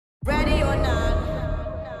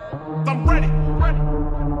I'm ready.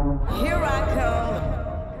 Here I come.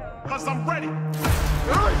 Cause I'm ready. You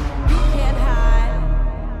can't hide.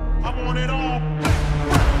 I want it all.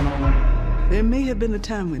 There may have been a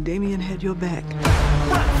time when Damien had your back,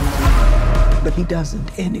 but he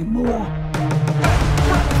doesn't anymore.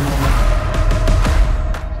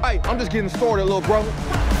 Hey, I'm just getting started, little brother.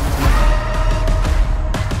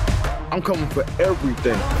 I'm coming for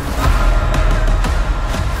everything.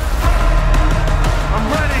 I'm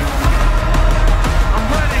ready. I'm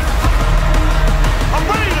ready. I'm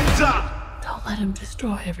ready to die. Don't let him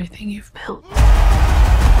destroy everything you've built.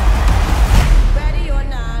 Ready or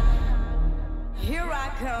not, here I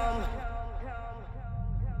come.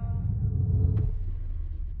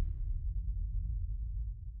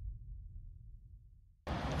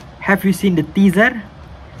 Have you seen the teaser?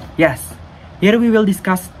 Yes. Here we will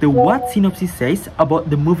discuss the what synopsis says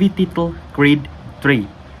about the movie title Creed 3.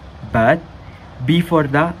 But before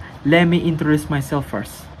that, let me introduce myself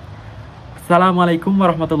first. Assalamualaikum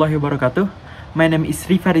warahmatullahi wabarakatuh. My name is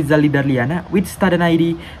Riva Rizaldi Darliana with student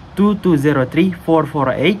ID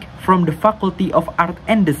 2203448 from the Faculty of Art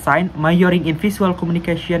and Design, majoring in Visual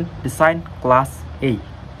Communication Design Class A.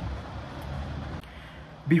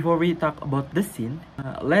 Before we talk about the scene,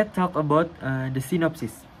 let's talk about the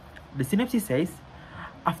synopsis. The synopsis says,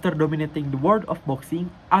 after dominating the world of boxing,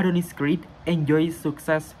 Adonis Creed enjoys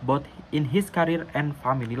success both in his career and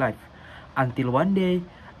family life. Until one day,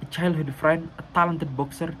 a childhood friend, a talented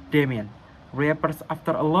boxer, Damien, reappears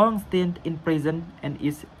after a long stint in prison and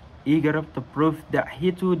is eager to prove that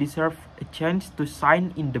he too deserves a chance to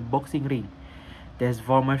shine in the boxing ring. His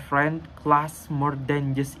former friend clashes more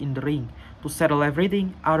than just in the ring. To settle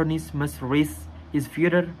everything, Adonis must risk his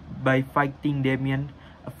future by fighting Damien,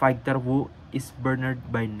 a fighter who is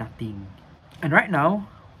burned by nothing. And right now,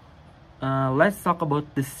 let's talk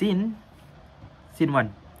about the scene. Scene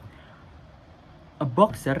 1. A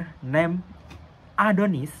boxer named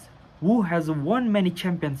Adonis, who has won many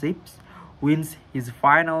championships, wins his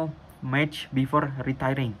final match before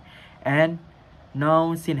retiring, and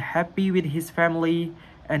now seen happy with his family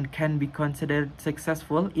and can be considered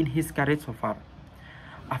successful in his career so far.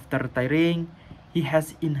 After retiring, he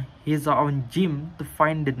has in his own gym to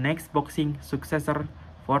find the next boxing successor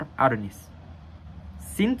for Adonis.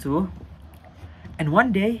 Scene 2. And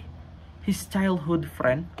one day, his childhood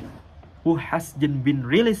friend, who has just been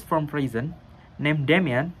released from prison, named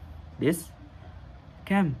Damien,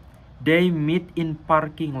 they meet in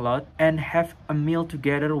parking lot and have a meal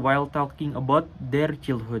together while talking about their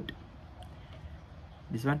childhood.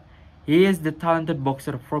 This one, he is the talented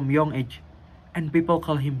boxer from young age, and people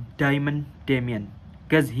call him Diamond Damien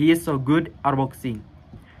because he is so good at boxing.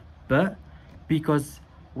 But because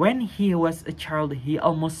when he was a child, he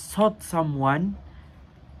almost shot someone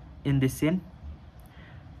in this scene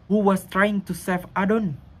who was trying to save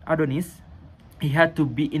Adonis. He had to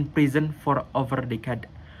be in prison for over a decade.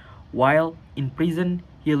 While in prison,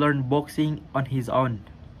 he learned boxing on his own.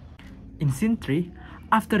 In scene 3,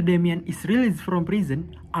 after Damien is released from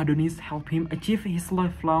prison, Adonis helped him achieve his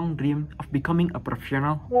lifelong dream of becoming a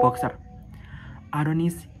professional boxer.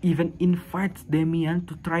 Adonis even invites Damien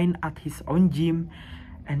to train at his own gym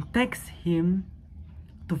and takes him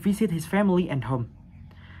to visit his family and home.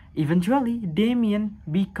 Eventually, Damien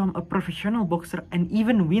becomes a professional boxer and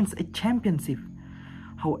even wins a championship.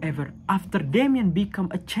 However, after Damien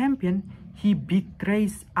becomes a champion, he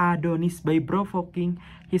betrays Adonis by provoking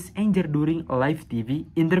his anger during a live TV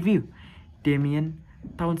interview. Damien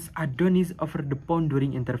taunts Adonis over the phone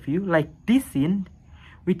during interview, like this scene,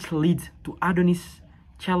 which leads to Adonis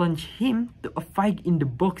challenge him to a fight in the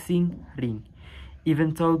boxing ring,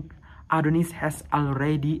 even though Adonis has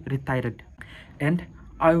already retired. And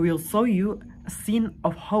I will show you a scene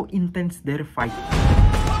of how intense their fight.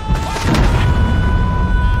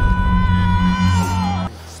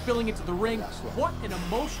 Spilling into the ring. What an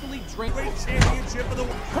emotionally drained Championship of the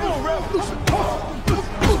world. Come on, Rev.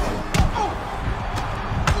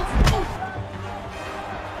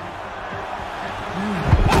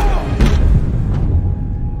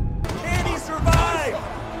 And he survived.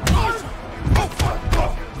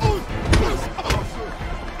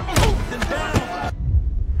 Anderson down.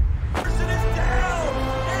 Anderson is down.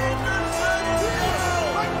 Anderson is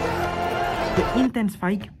down. The intense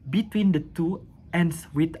fight between the two ends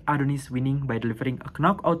with Adonis winning by delivering a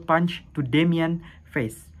knockout punch to Damien's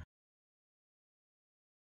face.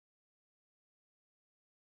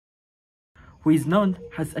 Who is known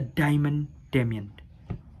as a Diamond Damien.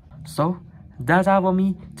 So, that's all for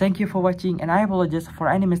me. Thank you for watching and I apologize for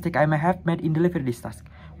any mistake I may have made in delivering this task.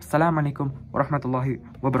 Wassalamualaikum warahmatullahi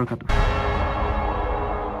wabarakatuh.